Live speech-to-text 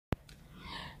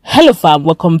Hello fam,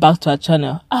 welcome back to our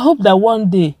channel. I hope that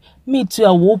one day me too I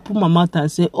will open my mouth and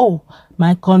say, oh,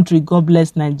 my country, God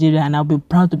bless Nigeria, and I'll be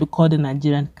proud to be called a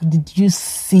Nigerian. Did you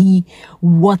see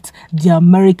what the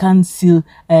American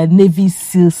Navy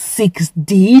SEAL 6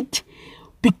 did?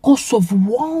 Because of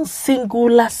one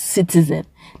singular citizen,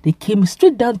 they came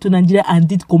straight down to Nigeria and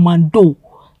did commando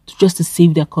just to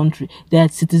save their country, their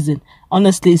citizen.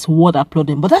 Honestly, it's worth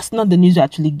applauding. But that's not the news we're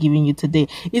actually giving you today.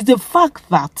 It's the fact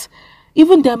that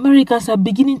even the Americans are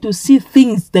beginning to see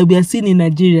things that we are seeing in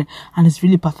Nigeria, and it's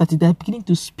really pathetic. They're beginning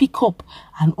to speak up.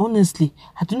 And honestly,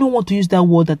 I do not want to use that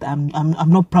word that I'm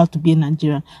not proud to be a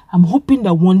Nigerian. I'm hoping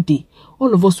that one day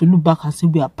all of us will look back and say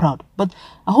we are proud. But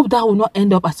I hope that will not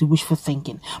end up as a wishful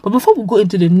thinking. But before we go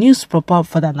into the news proper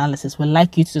further analysis, we'd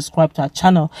like you to subscribe to our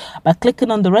channel by clicking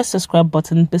on the red subscribe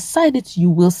button. Beside it, you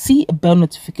will see a bell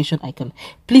notification icon.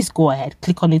 Please go ahead,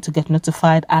 click on it to get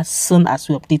notified as soon as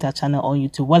we update our channel on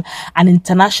YouTube. Well, an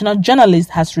international journalist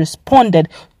has responded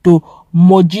to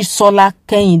Mojisola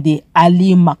Kehinde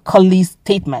Ali Makauli's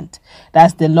statement.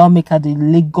 That's the lawmaker, the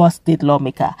Lagos state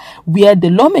lawmaker, where the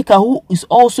lawmaker, who is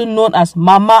also known as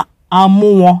Mama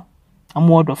Amuwo,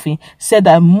 said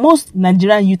that most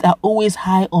Nigerian youth are always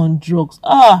high on drugs.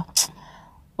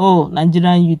 Oh,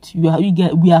 Nigerian youth,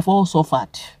 we have all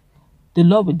suffered. The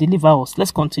Lord will deliver us.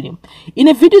 Let's continue. In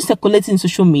a video circulating in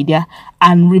social media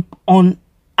and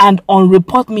on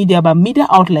report media by media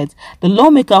outlets, the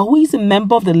lawmaker, who is a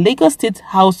member of the Lagos State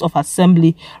House of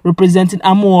Assembly representing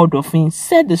Amuwo,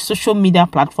 said the social media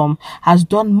platform has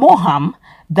done more harm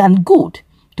than good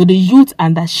to the youth,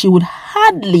 and that she would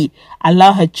hardly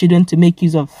allow her children to make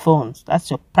use of phones.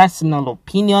 That's your personal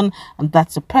opinion, and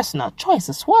that's a personal choice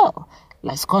as well.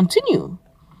 Let's continue.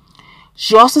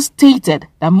 She also stated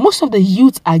that most of the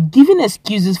youth are giving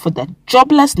excuses for their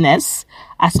joblessness,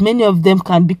 as many of them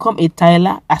can become a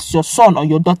tailor as your son or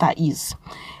your daughter is,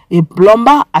 a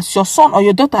plumber as your son or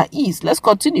your daughter is. Let's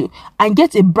continue. And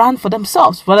get a brand for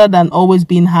themselves rather than always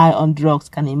being high on drugs.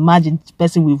 Can you imagine the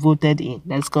person we voted in?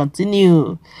 Let's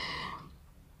continue.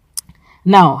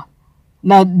 Now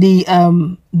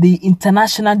the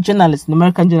international journalist, the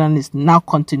American journalist, now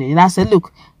continued. And I said,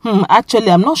 look, actually,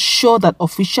 I'm not sure that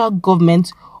official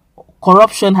government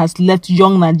corruption has left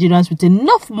young Nigerians with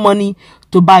enough money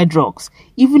to buy drugs,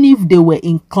 even if they were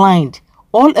inclined.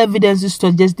 All evidences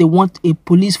suggest they want a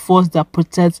police force that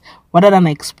protects rather than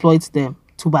exploits them.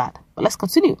 Too bad. But let's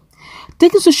continue.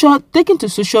 Taking to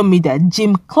social media,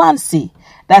 Clance,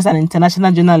 that's an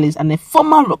international journalist and a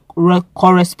former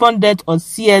correspondent on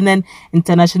CNN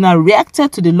International,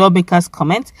 reacted to the lawmaker's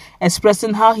comment,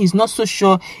 expressing how he's not so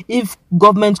sure if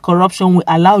government corruption will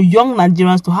allow young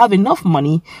Nigerians to have enough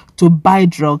money to buy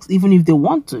drugs, even if they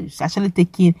want to. He's actually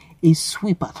taking a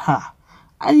sweep at her.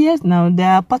 And yes, now they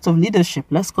are part of leadership.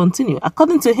 Let's continue.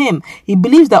 According to him, he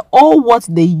believes that all what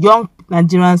the young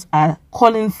Nigerians are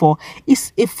calling for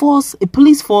is a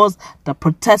police force that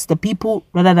protects the people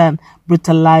rather than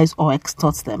brutalize or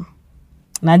extort them.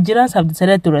 Nigerians have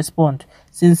decided to respond,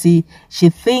 since she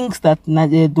thinks that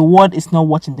the world is not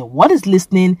watching. The world is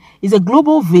listening. It's a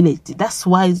global village. That's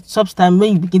why sometimes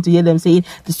when you begin to hear them saying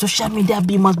the social media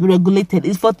bill must be regulated,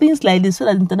 it's for things like this, so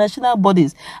that international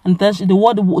bodies and the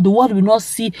world will not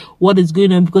see what is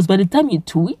going on. Because by the time you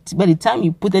tweet, by the time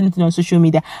you put anything on social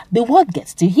media, the world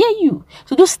gets to hear you.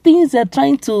 So those things they're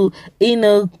trying to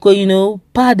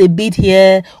pad a bit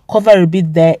here, cover a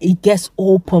bit there, it gets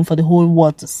open for the whole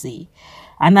world to see.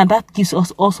 And now that gives us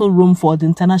also room for the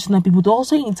international people to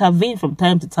also intervene from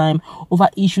time to time over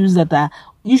issues that are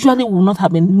usually will not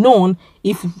have been known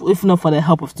if not for the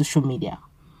help of social media.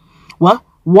 Well,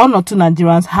 one or two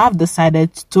Nigerians have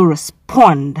decided to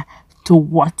respond to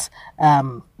what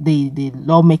the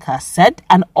lawmaker said,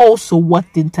 and also what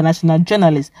the international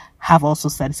journalists have also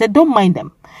said. He said, don't mind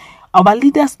them. Our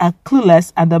leaders are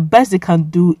clueless, and the best they can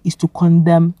do is to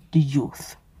condemn the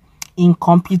youth.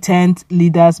 Incompetent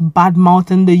leaders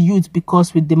bad-mouthing the youth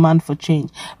because we demand for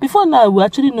change. Before now, we're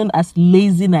actually known as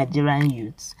lazy Nigerian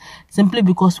youths, simply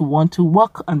because we want to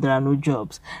work and there are no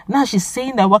jobs. Now she's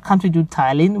saying that why can't we do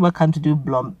tiling? Why can't we do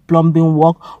plumbing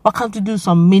work? Why can't we do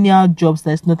some menial jobs?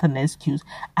 That's not an excuse.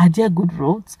 Are there good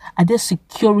roads? Are there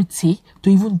security to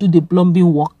even do the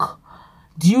plumbing work?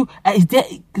 Is there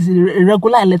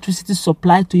regular electricity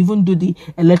supply to even do the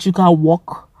electrical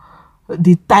work?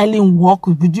 The tiling work,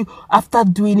 after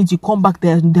doing it, you come back,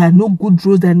 there are no good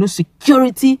roads, there are no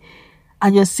security,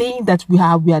 and you're saying that we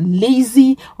are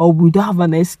lazy, or we don't have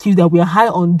an excuse that we are high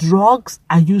on drugs?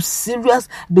 Are you serious?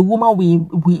 The woman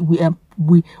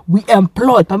we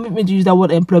employ. Permit me to use that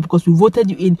word employ because we voted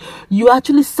you in. You're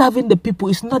actually serving the people.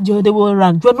 It's not the other way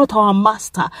around. You're not our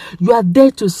master. You are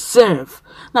there to serve.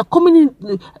 Now, coming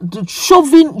in,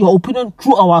 shoving your opinion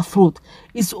through our throat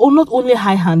is not only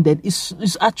high-handed.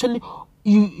 It's actually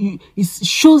it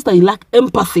shows that you lack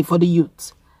empathy for the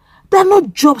youth. There are no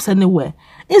jobs anywhere.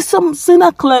 In some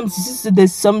senior claims,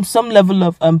 there's some level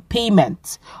of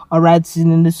payment, all right,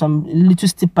 some little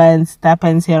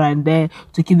stipends here and there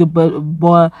to keep the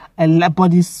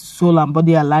body, soul, and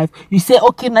body alive. You say,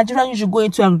 okay, Nigerian, you should go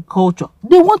into agriculture.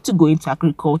 They want to go into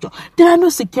agriculture. There are no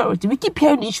security. We keep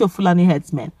hearing the issue of Fulani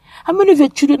headsmen. How many of your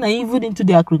children are even into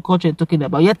the agriculture you're talking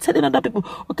about? You're telling other people,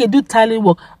 okay, do tiling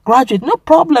work, graduate, no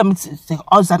problem. It's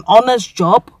an honest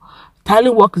job.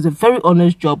 Tiling work is a very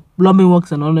honest job. Plumbing work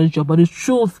is an honest job. But the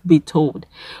truth be told,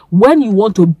 when you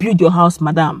want to build your house,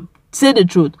 madam, say the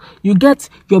truth. You get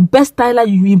your best tiler,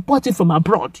 you import it from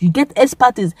abroad. You get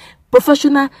expertise,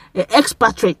 professional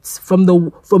expatriates from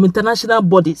international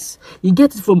bodies. You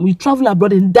travel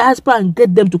abroad in diaspora and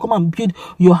get them to come and build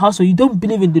your house. So you don't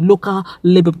believe in the local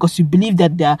labor because you believe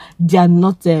that they are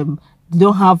not they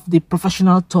don't have the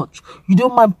professional touch. You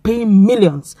don't mind paying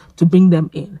millions to bring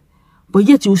them in. But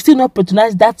yet you will still not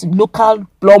patronize that local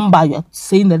plumber you're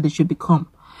saying that they should become.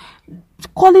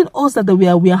 Calling us that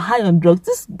we are high on drugs.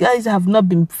 These guys have not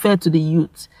been fair to the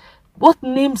youth. What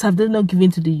names have they not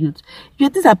given to the youth?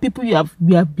 Yet these are people you have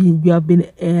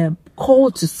been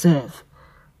called to serve.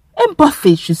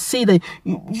 Empathy should say that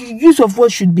use of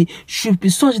words should be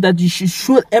such that you should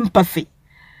show empathy.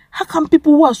 How come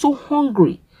people who are so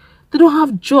hungry, they don't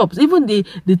have jobs? Even the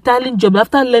tiling job,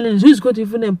 after learning, who's going to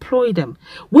even employ them?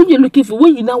 When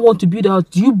you now want to build a house,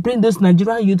 do you bring those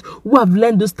Nigerian youth who have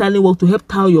learned those tiling work to help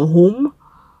tile your home?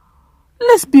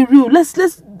 Let's be real.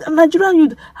 Nigerian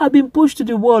youth have been pushed to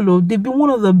the wall. Oh. They've been one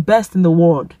of the best in the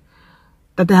world.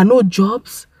 That there are no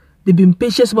jobs. They've been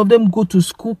patient. Some of them go to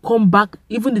school, come back.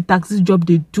 Even the taxi job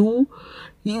they do.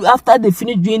 After they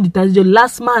finish doing the taxi job,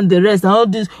 last man, the rest, and all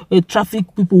these traffic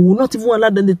people will not even allow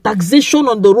them. The taxation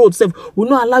on the road will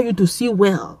not allow you to see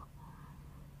well.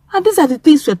 And these are the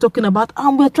things we're talking about.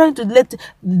 And we're trying to let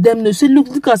them know, say,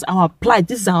 look at our plight.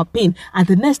 This is our pain. And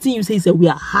the next thing you say is that we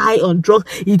are high on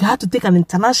drugs. It had to take an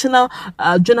international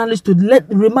journalist to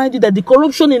remind you that the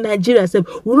corruption in Nigeria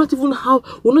will not even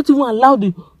allow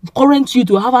the current youth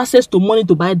to have access to money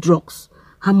to buy drugs.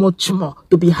 How much more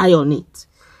to be high on it?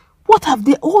 What have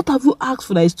you asked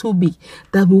for that is too big?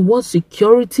 That we want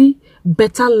security,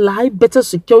 better life, better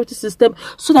security system,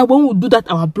 so that when we do that,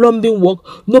 our plumbing work,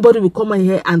 nobody will come in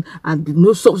here and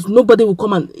nobody will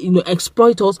come and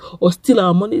exploit us or steal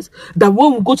our monies. That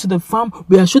when we go to the farm,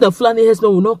 we are sure that Fulani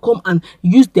herdsmen will not come and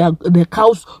use their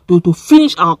cows to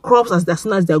finish our crops as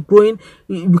soon as they're growing.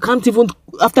 We can't even,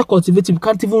 after cultivating, we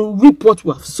can't even reap what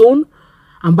we have sown.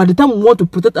 And by the time we want to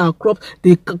protect our crops,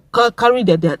 they carry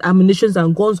their ammunitions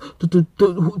and guns to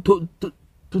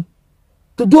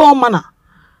do all manner.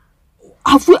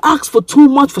 Have we asked for too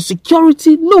much for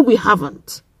security? No, we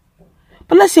haven't.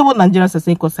 But let's hear what Nigerians are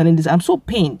saying concerning this. I'm so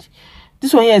pained.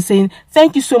 This one here is saying,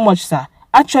 thank you so much, sir.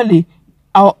 Actually,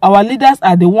 our leaders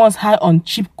are the ones high on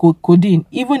cheap codeine.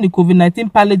 Even the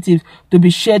COVID-19 palliatives to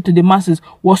be shared to the masses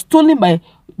was stolen by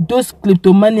those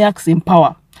kleptomaniacs in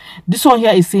power. This one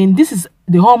here is saying, this is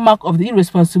the hallmark of the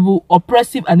irresponsible,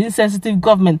 oppressive, and insensitive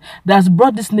government that has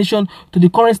brought this nation to the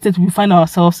current state we find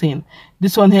ourselves in.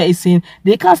 This one here is saying,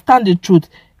 they can't stand the truth.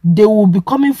 They will be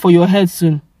coming for your head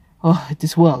soon. Oh, it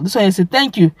is well. This one here says,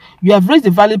 thank you. You have raised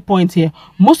a valid point here.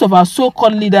 Most of our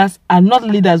so-called leaders are not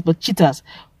leaders but cheaters,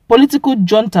 political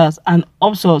juntas, and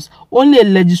obsessors. Only a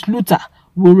legislator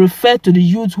will refer to the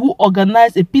youth who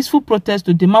organize a peaceful protest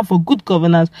to demand for good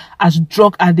governance as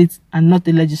drug addicts and not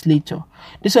the legislature.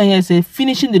 This one here is saying,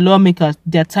 finishing the lawmakers,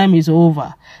 their time is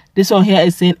over. This one here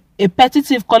is saying, a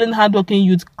petitive calling hardworking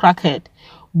youth crackhead.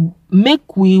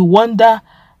 Make we wonder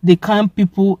the kind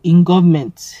people in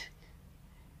government.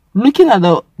 Looking at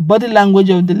the body language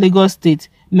of the Lagos state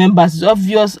members, it's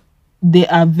obvious they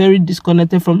are very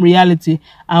disconnected from reality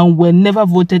and were never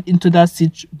voted into that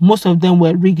seat. Most of them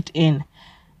were rigged in.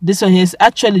 This one here is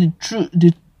actually true.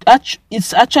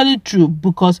 It's actually true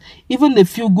because even the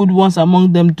few good ones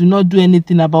among them do not do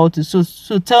anything about it.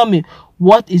 So tell me,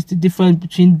 what is the difference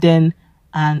between them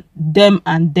and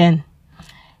then?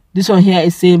 This one here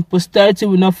is saying, posterity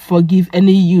will not forgive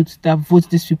any youth that votes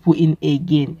these people in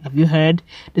again. Have you heard?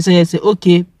 This one here say,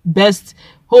 okay, best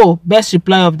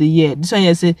reply of the year. This one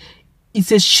here say,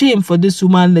 it's a shame for this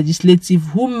woman legislative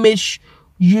who made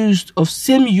use of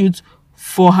same youth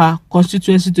for her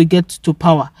constituency to get to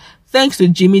power. Thanks to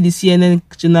Jimmy, the CNN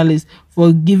journalist,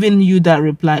 for giving you that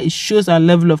reply. It shows our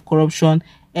level of corruption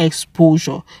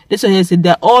exposure. This one here said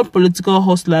they're all political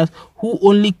hustlers who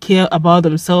only care about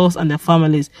themselves and their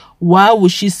families. Why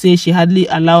would she say she hardly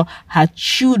allow her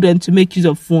children to make use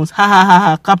of phones? Ha ha ha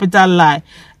ha, capital lie.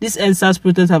 These NSAS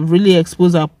protests have really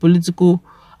exposed our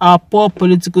poor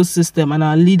political system and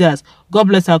our leaders. God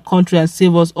bless our country and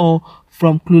save us all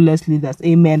from clueless leaders.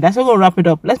 Amen. That's how we're going to wrap it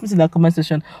up. Let's meet in the comment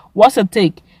section. What's your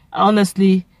take?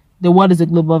 Honestly, the world is a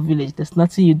global village. There's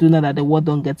nothing you do now that the world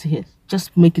don't get to hear.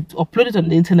 Just make it, upload it on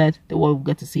the internet, the world will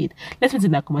get to see it. Let's meet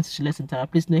in the comment section. Let's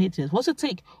interact. Please no haters. What's your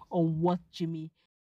take on what Jimmy